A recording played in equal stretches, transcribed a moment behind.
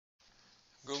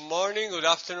morning, good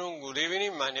afternoon, good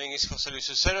evening. My name is José Luis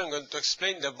Ucero. I'm going to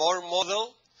explain the Bohr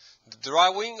model, the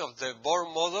drawing of the Bohr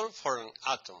model for an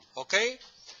atom. Okay?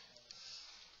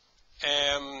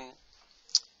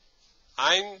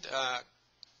 I'm a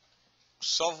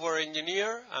software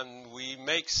engineer, and we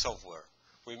make software.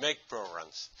 We make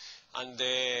programs. And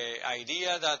the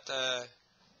idea that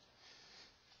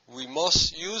we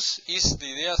must use is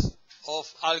the idea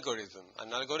of algorithm.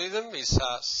 An algorithm is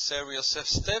a series of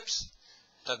steps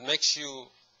that makes you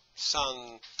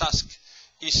some task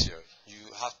easier.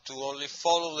 You have to only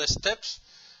follow the steps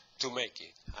to make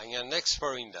it. I'm an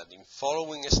expert in that, in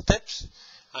following steps.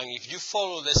 And if you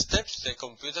follow the steps, the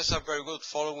computers are very good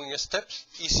following steps,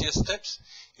 easy steps.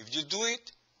 If you do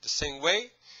it the same way,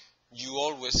 you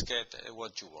always get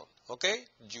what you want. Okay?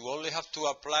 You only have to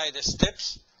apply the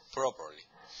steps properly.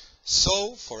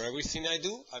 So, for everything I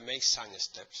do, I make some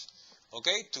steps.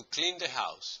 Okay? To clean the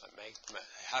house, I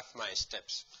have my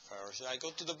steps. First, I go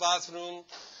to the bathroom,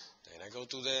 then I go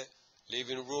to the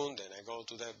living room, then I go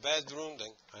to the bedroom,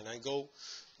 and I go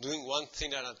doing one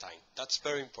thing at a time. That's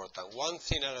very important. One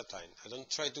thing at a time. I don't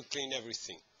try to clean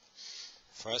everything.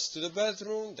 First to the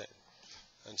bedroom, then,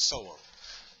 and so on.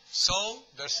 So,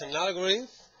 there's an algorithm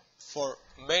for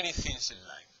many things in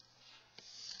life.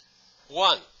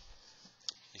 One,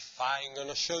 if I'm going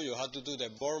to show you how to do the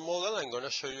Bohr model, I'm going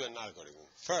to show you an algorithm.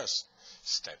 First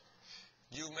step,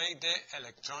 you make the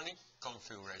electronic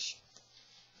configuration.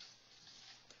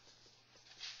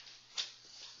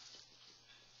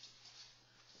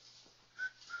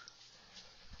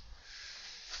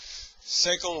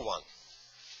 Second one,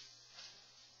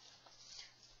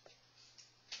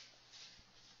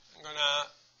 I'm going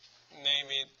to name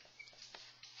it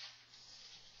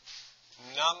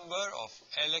number of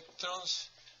electrons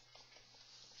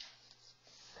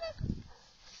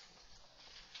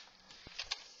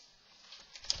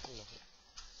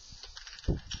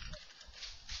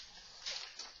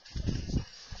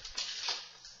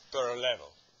per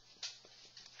level.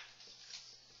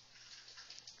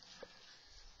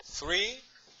 3,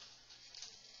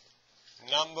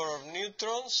 number of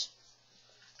neutrons,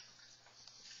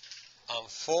 and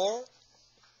 4,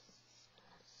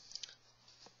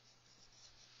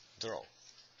 draw.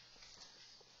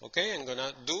 Okay, I'm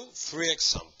gonna do 3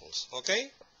 examples.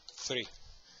 Okay, 3.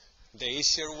 The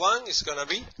easier one is gonna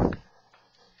be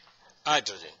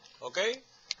hydrogen. Okay,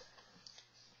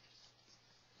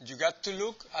 you got to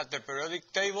look at the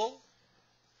periodic table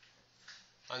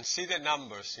and see the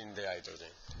numbers in the hydrogen.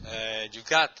 You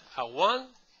got a 1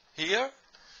 here,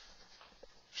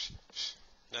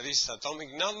 that is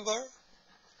atomic number,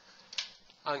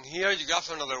 and here you got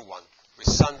another 1 with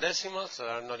some decimals that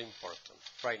are not important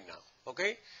right now.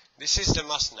 Okay? This is the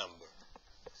mass number.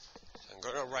 So I'm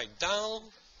going to write down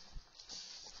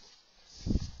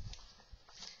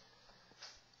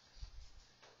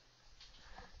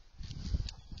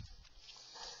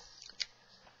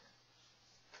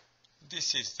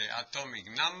this is the atomic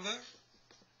number,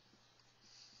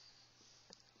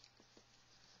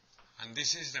 and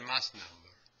this is the mass number.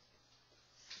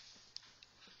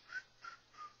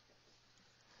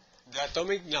 The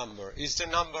atomic number is the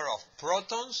number of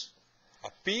protons, a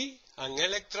P, and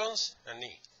electrons, an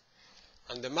E.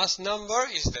 And the mass number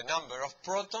is the number of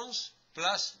protons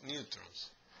plus neutrons.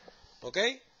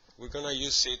 Okay? We're going to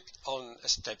use it on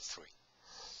step 3.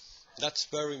 That's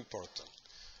very important.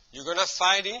 You're going to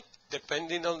find it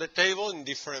depending on the table in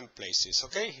different places.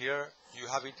 Okay? Here, you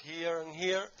have it here and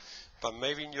here, but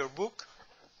maybe in your book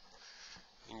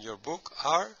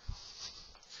are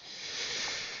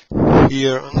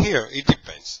here and here. It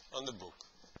depends on the book.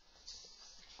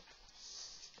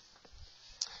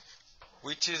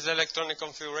 Which is the electronic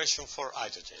configuration for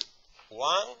hydrogen?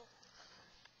 1,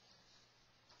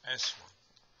 S1.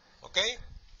 Okay?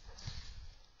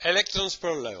 Electrons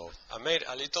per level. I made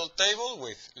a little table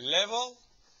with level,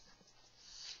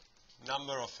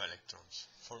 number of electrons.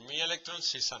 For me,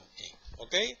 electrons is an E.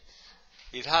 Okay?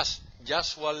 It has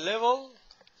just one level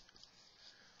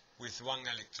with 1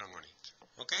 electron on it.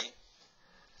 Okay?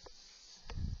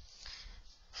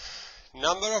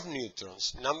 Number of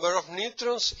neutrons. Number of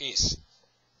neutrons is,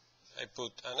 I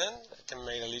put an N, I can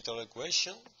make a little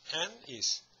equation. N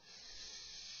is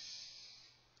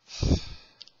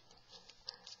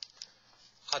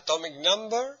atomic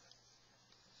number,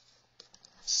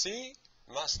 C,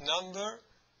 mass number,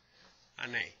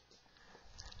 and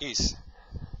A is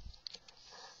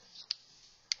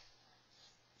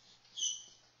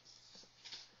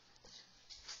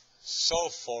so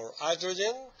for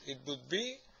hydrogen it would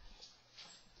be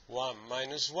 1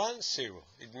 minus 1, 0.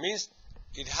 It means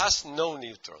it has no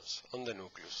neutrons on the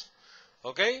nucleus.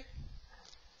 Okay?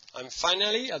 And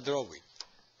finally, a drawing.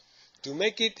 To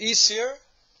make it easier,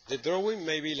 the drawing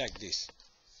may be like this.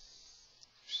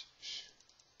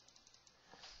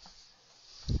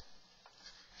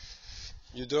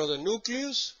 You draw the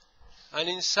nucleus, and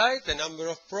inside the number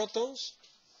of protons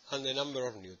and the number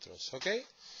of neutrons, okay?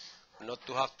 Not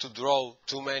to have to draw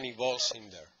too many balls in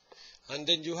there. And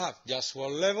then you have just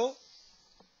one level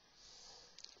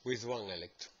with one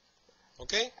electron,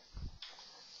 okay?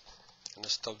 And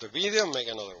stop the video and make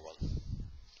another one.